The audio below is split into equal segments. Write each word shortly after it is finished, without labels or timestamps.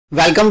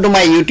Welcome to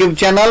my YouTube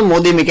channel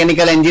Modi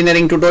Mechanical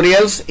Engineering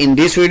Tutorials. In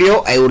this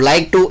video I would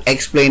like to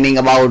explaining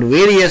about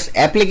various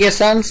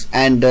applications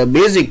and the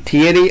basic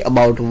theory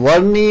about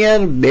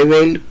vernier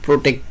bevel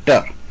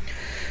protector.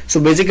 So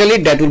basically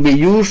that will be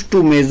used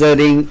to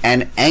measuring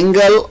an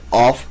angle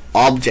of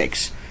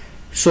objects.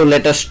 So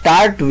let us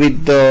start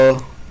with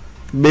the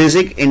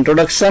basic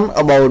introduction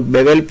about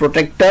bevel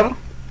protector.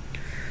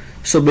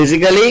 So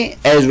basically,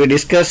 as we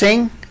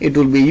discussing, it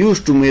will be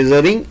used to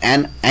measuring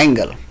an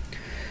angle.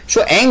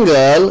 So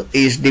angle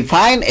is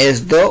defined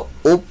as the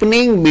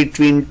opening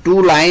between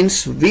two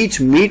lines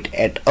which meet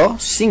at a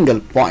single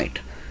point.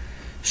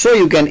 So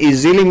you can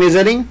easily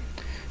measuring.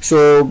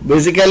 So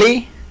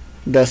basically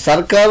the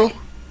circle,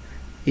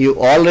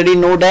 you already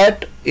know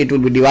that it will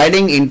be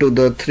dividing into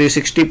the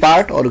 360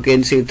 part, or you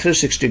can say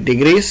 360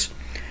 degrees,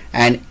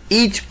 and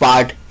each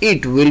part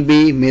it will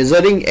be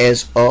measuring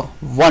as a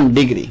 1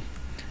 degree.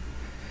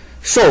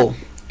 So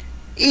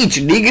each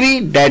degree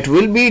that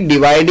will be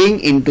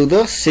dividing into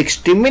the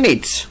 60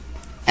 minutes,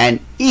 and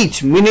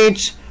each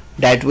minute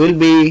that will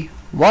be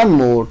one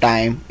more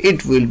time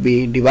it will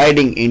be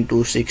dividing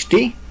into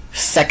 60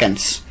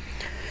 seconds.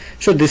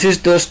 So this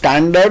is the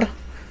standard.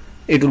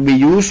 It will be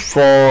used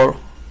for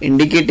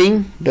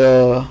indicating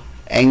the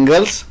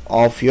angles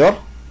of your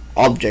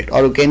object,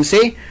 or you can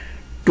say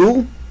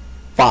two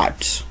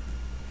parts.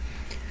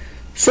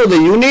 So the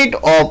unit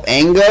of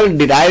angle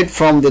derived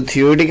from the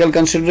theoretical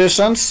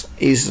considerations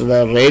is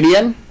the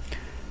radian,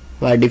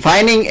 by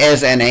defining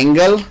as an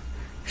angle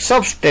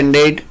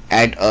subtended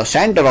at a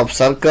center of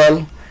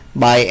circle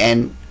by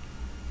an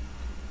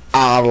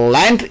r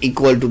length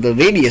equal to the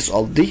radius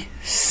of the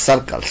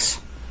circles.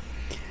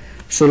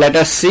 So let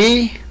us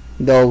see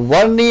the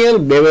vernier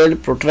bevel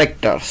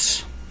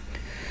protractors.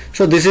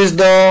 So this is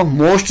the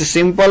most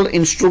simple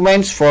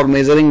instruments for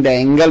measuring the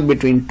angle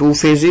between two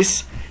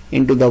faces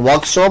into the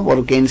workshop, or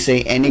you can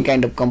say any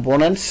kind of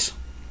components.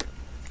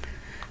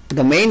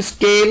 The main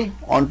scale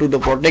onto the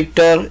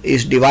protector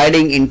is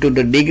dividing into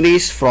the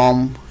degrees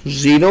from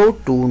 0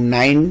 to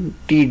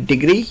 90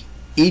 degree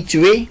each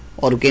way,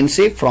 or you can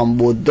say from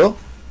both the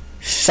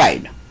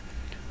side.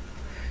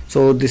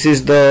 So this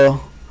is the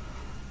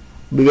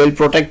bevel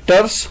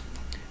protectors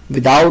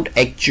without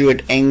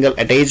actuate angle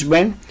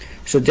attachment.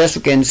 So just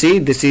you can see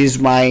this is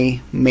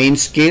my main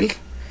scale.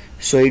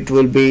 So it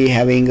will be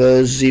having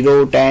a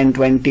 0, 10,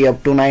 20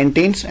 up to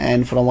 19,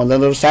 and from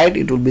another side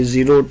it will be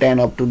 0, 10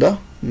 up to the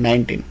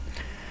 19.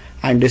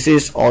 And this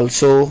is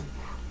also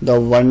the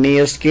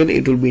vernier scale,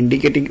 it will be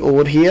indicating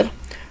over here,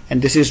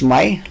 and this is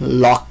my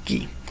lock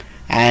key.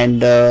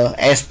 And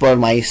as per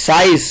my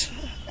size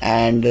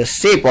and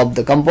shape of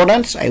the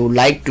components, I would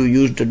like to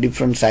use the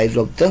different size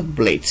of the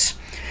blades.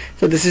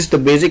 So this is the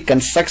basic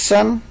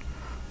construction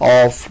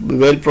of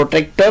bevel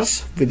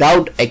protectors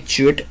without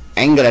actuate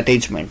angle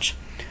attachments.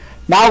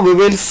 Now we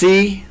will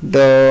see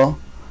the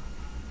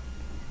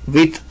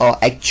with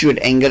actuate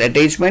angle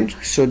attachment.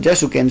 So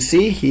just you can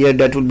see here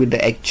that will be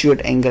the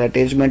actuate angle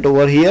attachment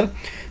over here.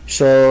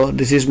 So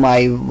this is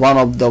my one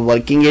of the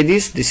working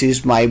edges, this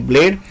is my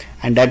blade,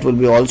 and that will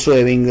be also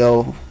having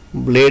the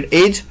blade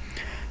edge,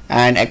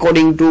 and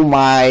according to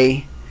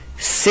my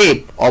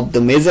shape of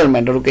the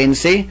measurement, or you can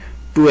say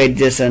two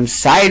adjacent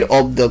side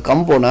of the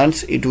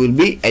components, it will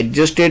be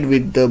adjusted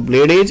with the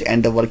blade edge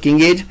and the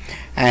working edge.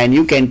 And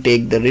you can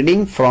take the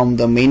reading from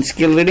the main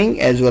scale reading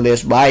as well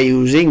as by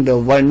using the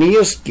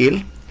vernier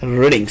scale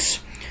readings.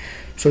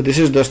 So this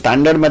is the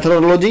standard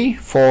methodology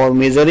for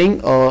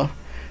measuring a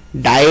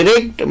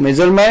direct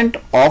measurement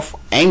of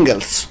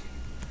angles.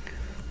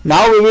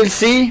 Now we will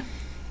see,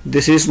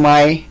 this is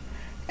my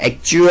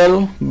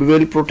actual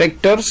bevel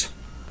protectors.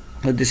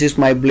 This is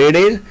my blade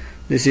edge,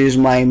 this is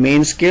my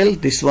main scale,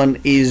 this one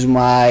is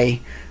my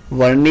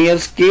vernier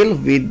scale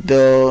with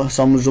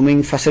some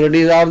zooming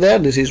facilities are there.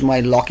 This is my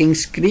locking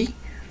screw,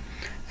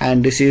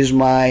 and this is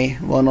my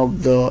one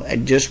of the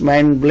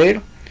adjustment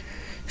blade.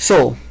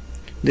 So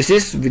this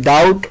is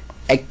without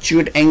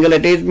actuate angle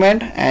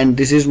attachment, and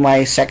this is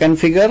my second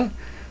figure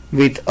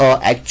with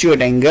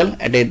actuate angle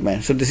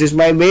attachment. So this is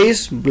my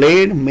base,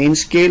 blade, main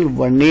scale,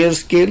 vernier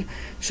scale.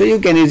 So you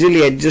can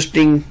easily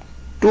adjusting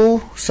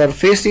two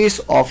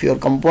surfaces of your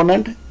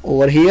component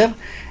over here,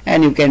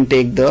 and you can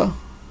take the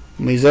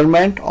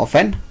measurement of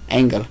an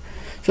angle.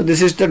 So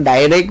this is the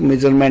direct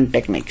measurement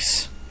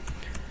techniques.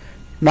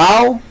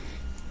 Now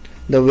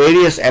the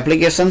various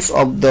applications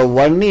of the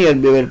vernier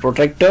bevel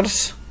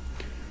protractors.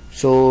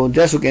 So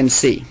just you can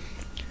see,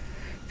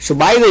 so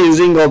by the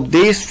using of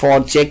this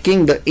for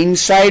checking the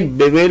inside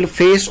bevel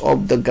face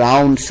of the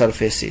ground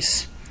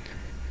surfaces,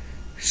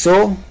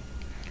 so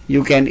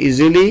you can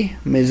easily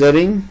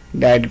measuring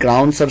that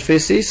ground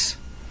surfaces.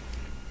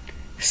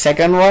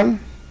 Second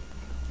one,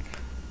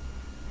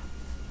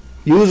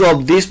 use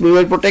of this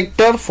bevel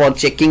protector for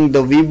checking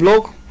the V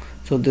block.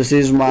 So this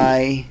is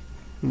my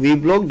V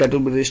block that will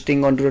be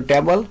resting onto the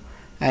table,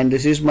 and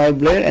this is my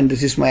blade, and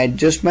this is my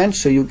adjustment.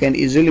 So you can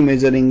easily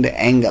measuring the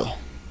angle.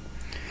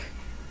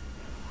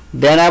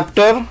 Then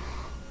after,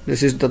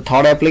 this is the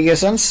third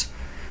applications,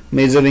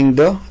 measuring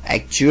the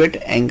actuate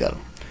angle.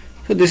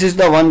 So this is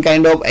the one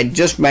kind of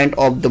adjustment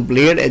of the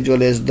blade as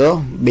well as the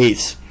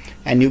base,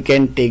 and you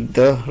can take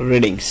the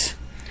readings.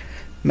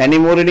 Many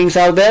more readings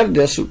are there,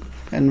 just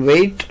and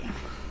wait.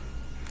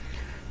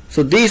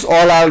 So these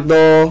all are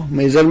the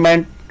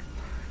measurement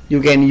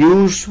you can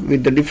use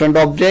with the different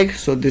objects.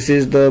 So this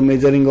is the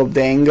measuring of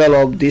the angle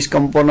of this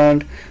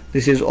component.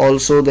 This is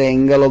also the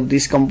angle of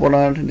this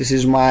component. This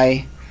is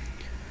my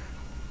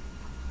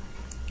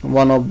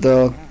one of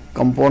the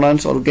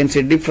components, or you can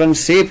say different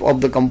shape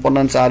of the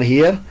components are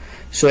here.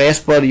 So as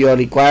per your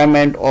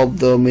requirement of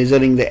the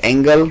measuring the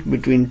angle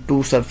between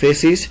two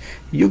surfaces,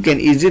 you can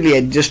easily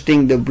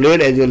adjusting the blade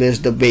as well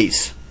as the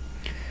base.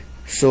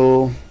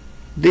 So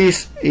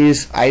this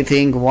is, I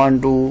think,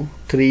 1 2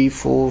 3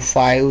 4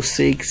 5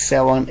 6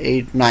 7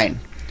 8 9.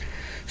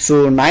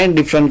 So 9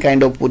 different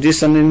kind of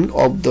positioning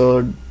of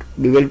the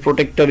bevel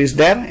protector is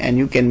there, and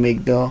you can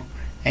make the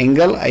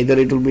angle, either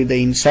it will be the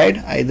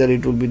inside, either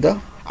it will be the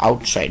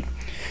outside.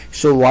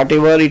 So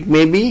whatever it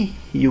may be,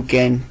 you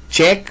can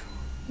check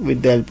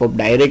with the help of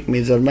direct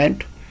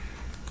measurement.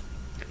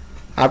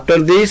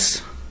 After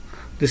this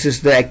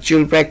is the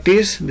actual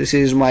practice. This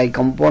is my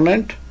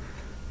component.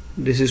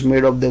 This is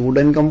made of the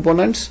wooden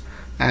components,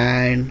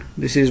 and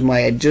this is my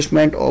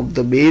adjustment of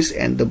the base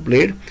and the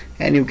blade,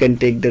 and you can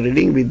take the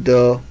reading with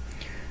the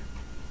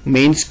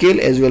main scale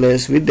as well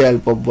as with the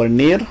help of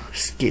vernier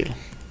scale.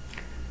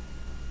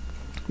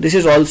 This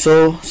is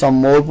also some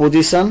more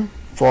position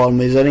for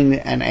measuring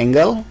an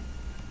angle.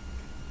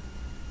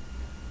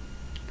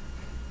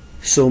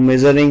 So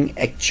measuring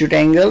acute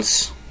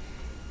angles.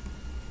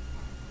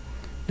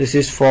 This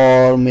is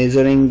for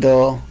measuring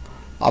the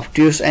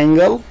obtuse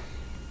angle.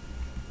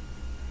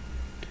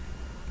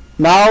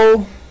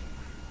 Now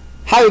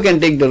how you can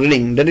take the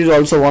reading, that is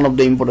also one of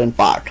the important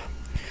part.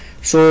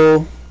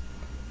 So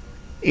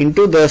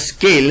into the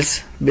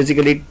scales,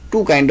 basically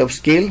two kind of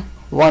scale.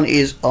 One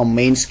is a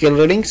main scale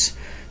readings,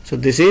 so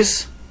this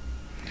is,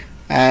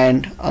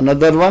 and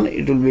another one,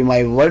 it will be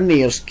my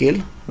vernier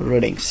scale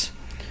readings.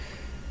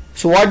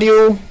 So what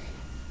you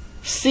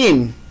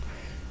seen,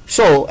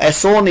 so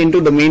as shown into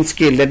the main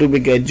scale, that will be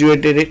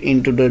graduated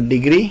into the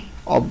degree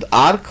of the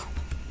arc,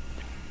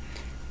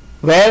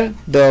 where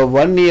the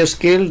vernier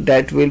scale,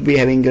 that will be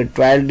having a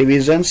 12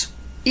 divisions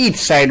each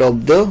side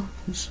of the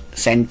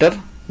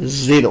center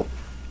 0.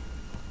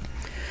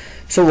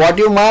 So what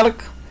you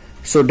mark,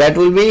 so that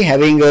will be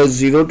having a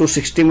 0 to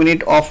 60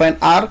 minute of an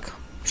arc,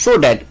 so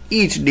that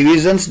each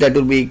divisions, that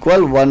will be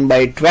equal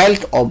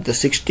 1/12 of the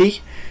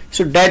 60.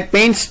 So that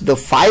means the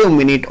 5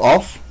 minute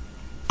of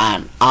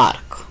an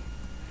arc.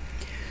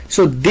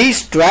 So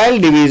these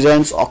 12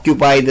 divisions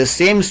occupy the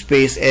same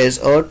space as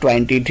a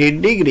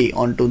 23 degree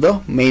onto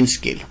the main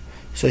scale.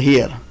 So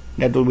here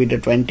that will be the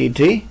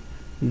 23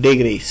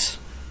 degrees.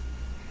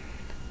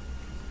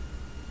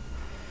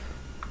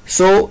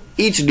 So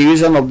each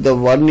division of the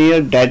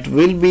vernier, that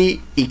will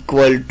be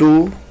equal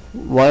to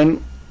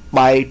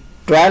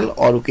 1/12,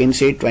 or you can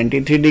say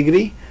 23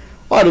 degree,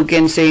 or you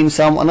can say in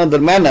some another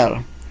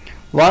manner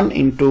 1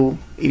 into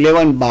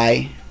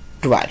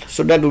 11/12.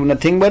 So that will be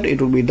nothing but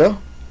it will be the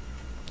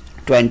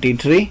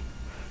 23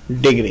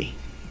 degree.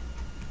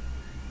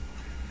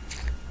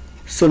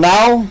 So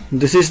now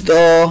this is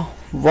the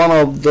one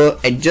of the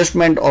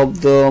adjustment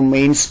of the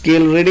main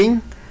scale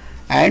reading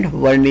and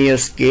vernier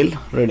scale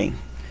reading.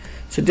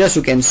 So just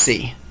you can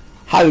see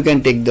how you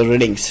can take the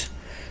readings.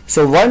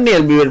 So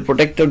vernier bevel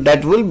protector,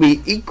 that will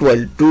be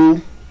equal to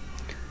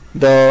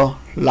the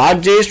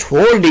largest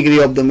whole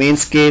degree of the main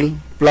scale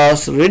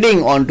plus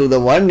reading onto the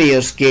vernier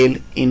scale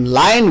in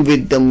line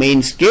with the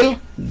main scale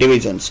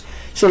divisions.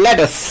 So let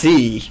us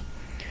see.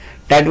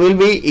 That will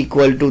be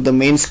equal to the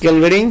main scale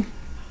reading.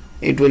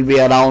 It will be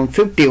around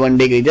 51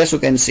 degree. Just you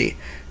can see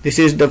this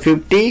is the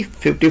 50,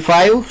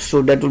 55.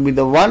 So that will be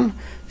the 1.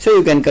 So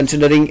you can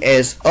considering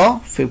as a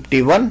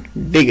 51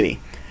 degree.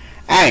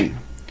 And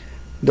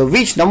the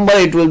which number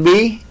it will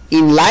be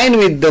in line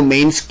with the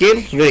main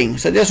scale reading.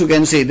 So just you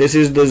can see this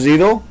is the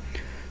 0.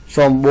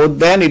 From both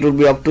then it will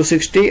be up to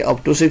 60,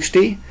 up to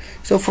 60.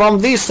 So from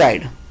this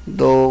side,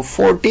 the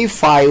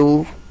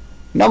 45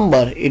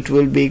 number, it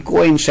will be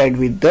coincide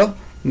with the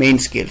main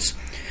scales.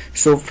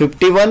 So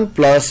 51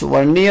 plus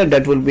vernier,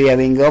 that will be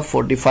having a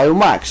 45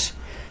 marks.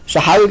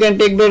 So how you can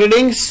take the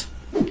readings?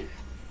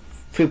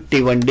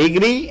 51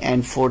 degree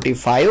and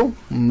 45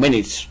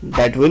 minutes.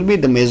 That will be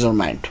the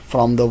measurement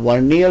from the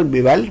vernier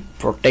bevel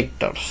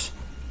protectors.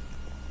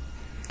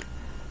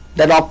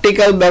 Then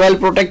optical bevel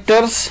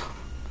protectors.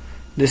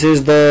 This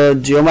is the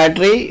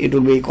geometry. It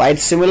will be quite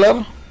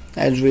similar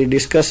as we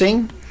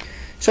discussing.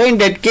 So in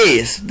that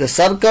case, the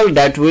circle,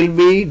 that will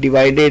be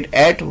divided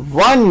at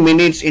 1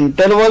 minute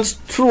intervals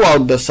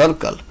throughout the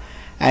circle,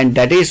 and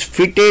that is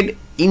fitted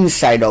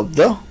inside of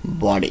the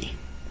body.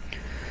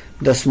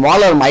 The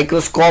smaller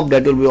microscope,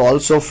 that will be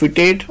also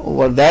fitted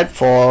over that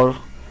for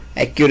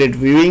accurate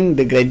viewing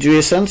the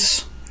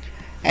graduations.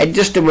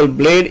 Adjustable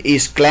blade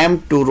is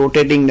clamped to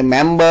rotating the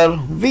member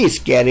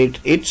which carried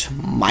its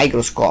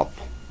microscope.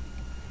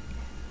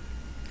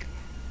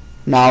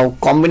 Now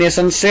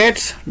combination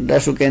sets,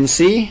 as you can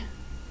see.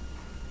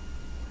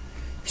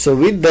 So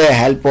with the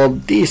help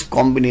of this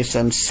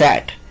combination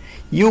set,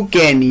 you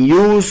can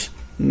use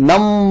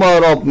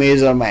number of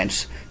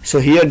measurements. So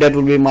here that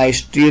will be my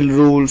steel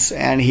rules,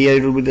 and here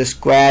it will be the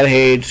square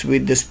heads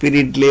with the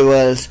spirit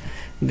levels.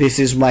 This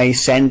is my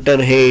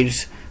center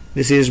heads.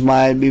 This is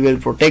my bevel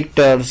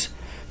protectors.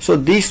 So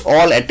this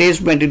all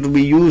attachment it will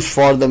be used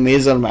for the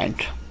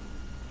measurement.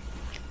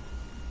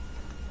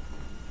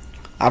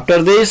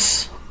 After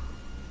this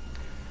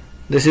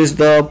is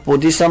the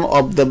position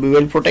of the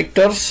bevel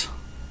protectors.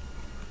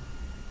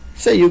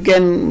 So you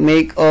can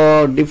make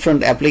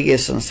different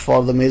applications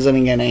for the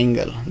measuring an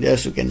angle.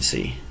 Yes, you can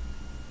see.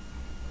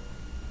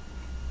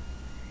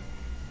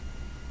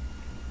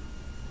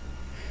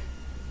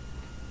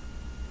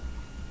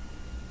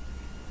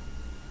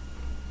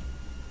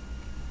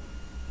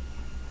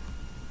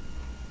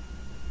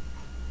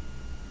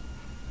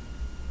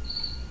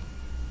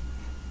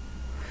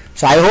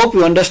 So I hope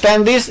you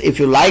understand this.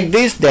 If you like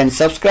this, then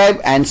subscribe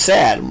and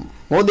share.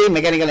 Modi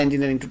Mechanical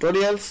Engineering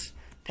Tutorials.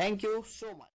 Thank you so much.